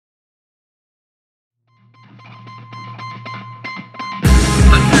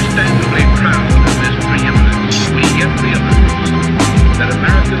that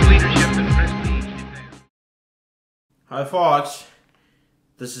America's leadership and prestige. Hi folks,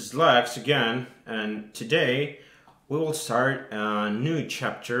 this is Lex again, and today we will start a new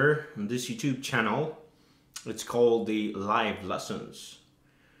chapter on this YouTube channel. It's called the Live Lessons.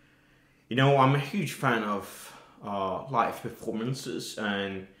 You know, I'm a huge fan of live performances,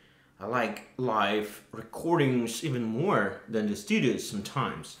 and I like live recordings even more than the studios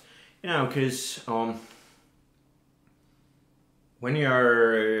sometimes. You know, because when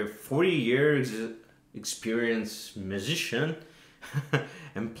you're a 40 years experienced musician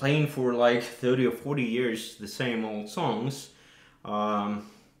and playing for like 30 or 40 years the same old songs, you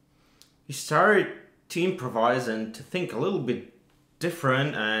start to improvise and to think a little bit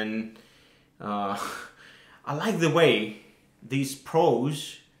different, and I like the way these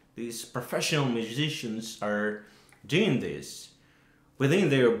pros, these professional musicians are doing this. Within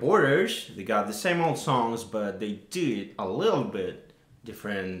their borders, they got the same old songs, but they do it a little bit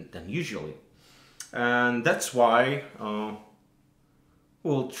different than usually. And that's why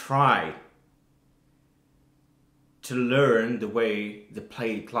we'll try to learn the way they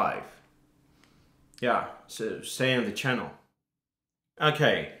play it live. Yeah, so stay on the channel.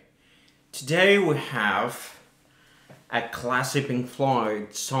 Okay, today we have a classic Pink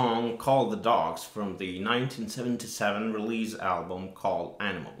Floyd song called The Dogs from the 1977 release album called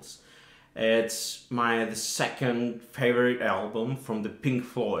Animals. It's the second favorite album from the Pink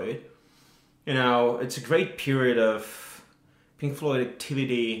Floyd. You know, it's a great period of Pink Floyd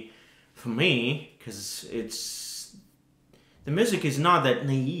activity for me, because the music is not that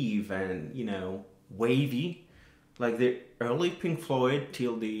naive and, you know, wavy like the early Pink Floyd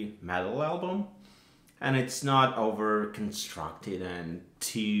till the Metal album. And it's not over constructed and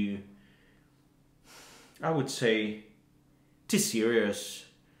too, I would say, too serious,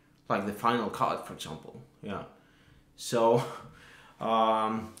 like the Final Cut, for example. Yeah. So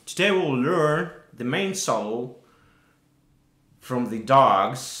today we'll learn the main solo from the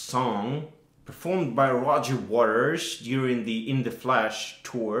Dogs song, performed by Roger Waters during the In the Flesh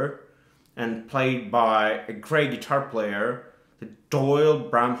tour, and played by a great guitar player, the Doyle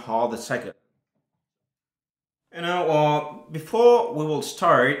Bramhall II. You know, before we will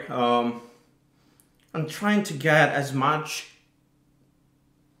start, I'm trying to get as much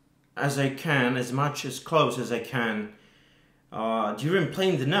as I can, as close as I can, during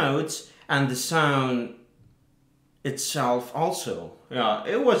playing the notes and the sound itself also. Yeah,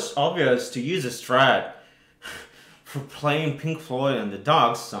 it was obvious to use a Strat for playing Pink Floyd and the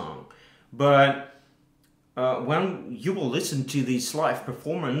Dogs song, but when you will listen to this live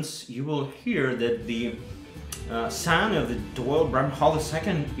performance, you will hear that the sound of the Doyle Bramhall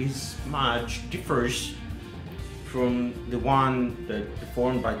II is much differs from the one that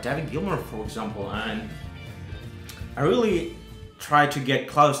performed by David Gilmour, for example. And I really tried to get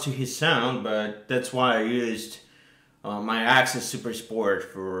close to his sound, but that's why I used my Access Super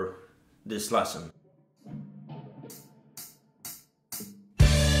Sport for this lesson.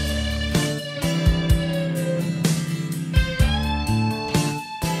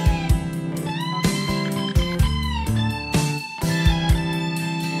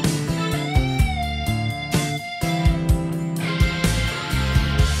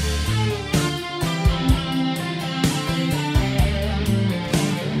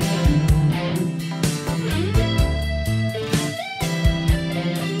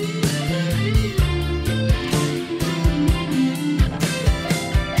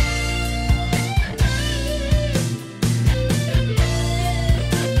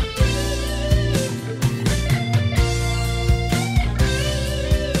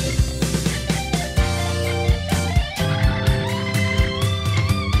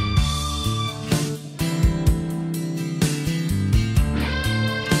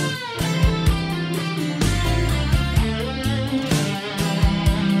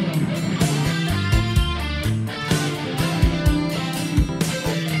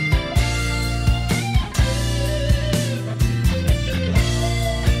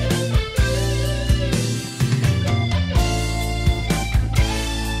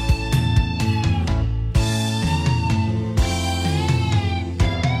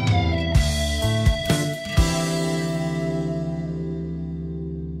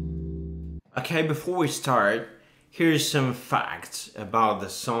 Okay, before we start, here's some facts about the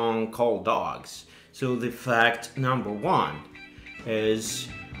song called Dogs. So the fact number one is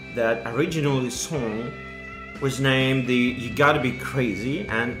that originally the song was named the You Gotta Be Crazy,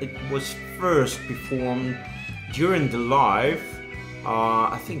 and it was first performed during the live,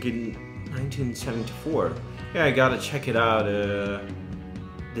 I think in 1974. Yeah, I gotta check it out,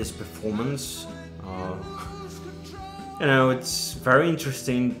 this performance. You know, it's very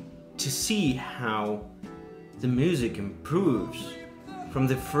interesting to see how the music improves from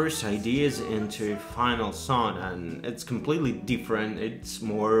the first ideas into final song, and it's completely different. It's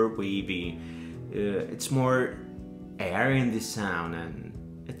more wavy, it's more air in the sound,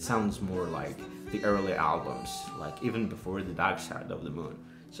 and it sounds more like the early albums, like even before The Dark Side of the Moon.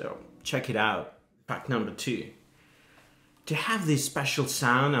 So check it out. Fact number 2. To have this special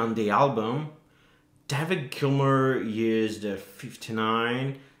sound on the album, David Gilmour used a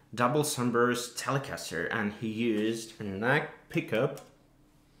 59 double sunburst Telecaster, and he used a neck pickup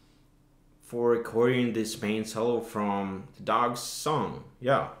for recording this main solo from the Dog's song.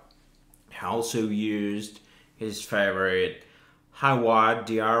 Yeah, he also used his favorite high-watt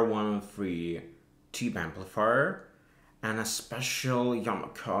DR103 tube amplifier and a special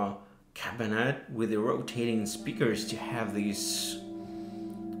Yamaha cabinet with the rotating speakers to have this,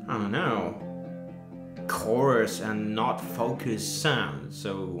 I don't know, chorus and not focused sound.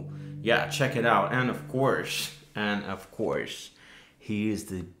 So yeah, check it out. And of course, he used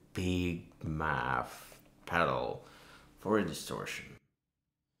the big math pedal for distortion.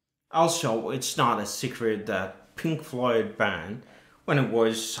 Also, it's not a secret that Pink Floyd band, when it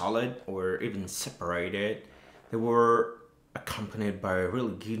was solid or even separated, they were accompanied by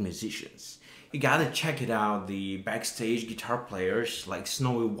really good musicians. You gotta check it out, the backstage guitar players like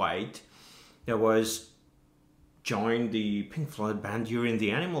Snowy White, that was joined the Pink Floyd band during the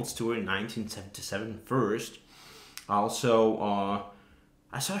Animals tour in 1977 first. Also,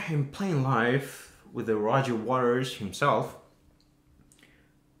 I saw him playing live with the Roger Waters himself.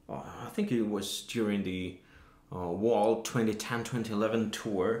 I think it was during the Wall 2010-2011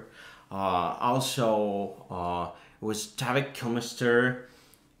 tour. Also, it was David Kilmister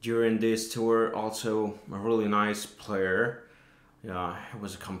during this tour, also a really nice player. Yeah, he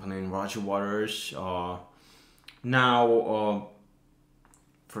was accompanying Roger Waters. Now,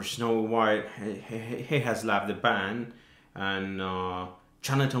 for Snowy White, he has left the band, and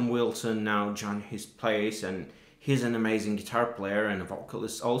Jonathan Wilson now joined his place, and he's an amazing guitar player and a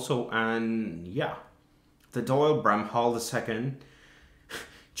vocalist also. And yeah, the Doyle Bramhall II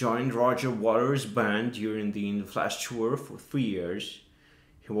joined Roger Waters' band during the In the Flash tour for 3 years.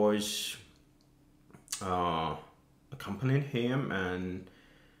 He was accompanying him, and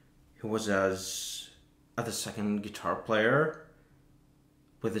he was as the second guitar player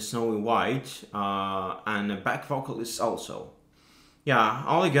with the Snowy White, and a back vocalist also. Yeah,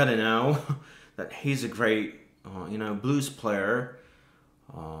 all you gotta know that he's a great, blues player,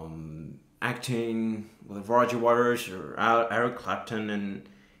 acting with Roger Waters or Eric Clapton, and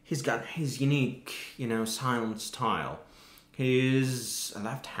he's got his unique, silent style. He is a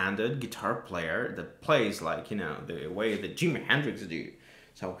left-handed guitar player that plays like, the way that Jimi Hendrix do.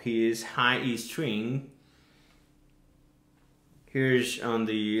 So his high E string here's on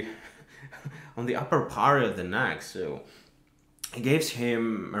the upper part of the neck, so it gives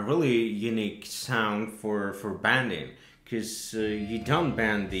him a really unique sound for banding, because you don't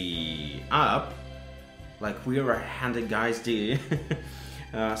bend the up like we right-handed guys do.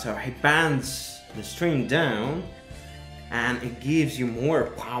 So he bends the string down, and it gives you more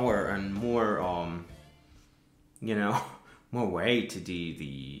power and more more weight to do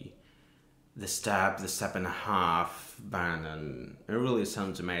the step and a half band, and it really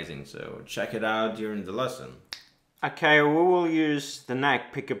sounds amazing. So check it out during the lesson. Okay, we will use the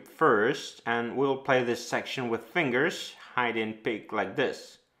neck pickup first, and we'll play this section with fingers, hide and pick like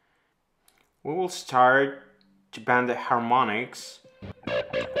this. We will start to bend the harmonics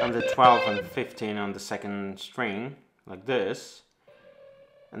on the 12 and 15 on the second string, like this,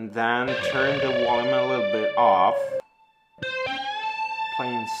 and then turn the volume a little bit off,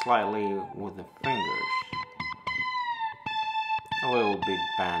 playing slightly with the fingers, a little bit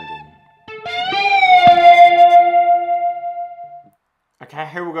bending. Okay,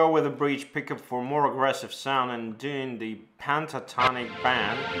 here we go with a bridge pickup for more aggressive sound, and doing the pentatonic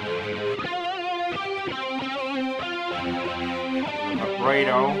bend.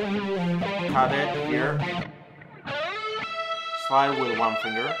 Vibrato, cut it here, slide with one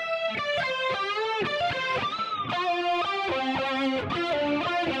finger.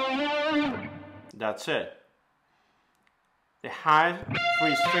 That's it. The high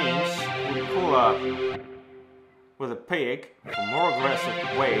 3 strings we pull up with a pick for more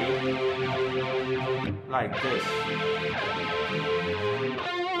aggressive way, like this.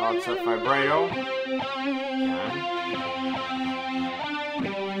 Lots of vibrato,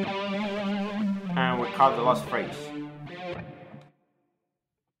 and we cut the last phrase.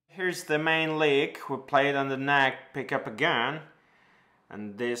 Here's the main lick. We play it on the neck pickup again,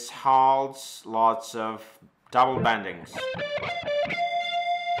 and this holds lots of double bendings.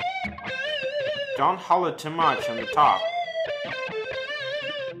 Don't hold it too much on the top.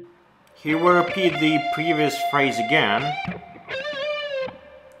 Here we repeat the previous phrase again.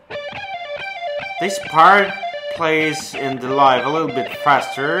 This part plays in the live a little bit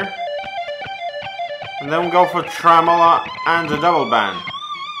faster. And then we go for tremolo and the double bend.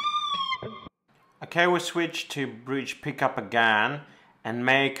 Okay, we switch to bridge pickup again and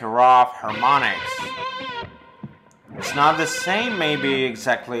make rough harmonics. It's not the same maybe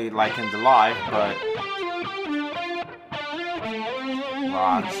exactly like in the live, but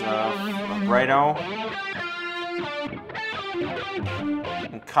lots of vibrato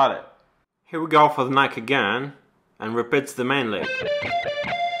and cut it. Here we go for the neck again and repeats the main lick.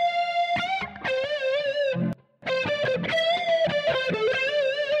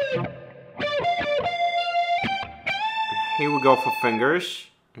 Here we go for fingers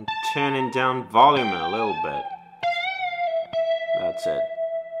and turning down volume a little bit. That's it.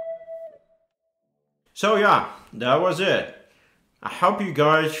 So yeah, that was it. I hope you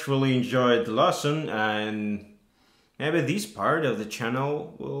guys really enjoyed the lesson, and maybe this part of the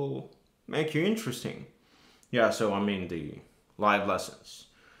channel will make you interesting. Yeah, so I mean the live lessons.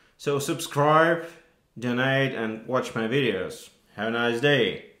 So subscribe, donate, and watch my videos. Have a nice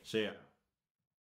day. See ya.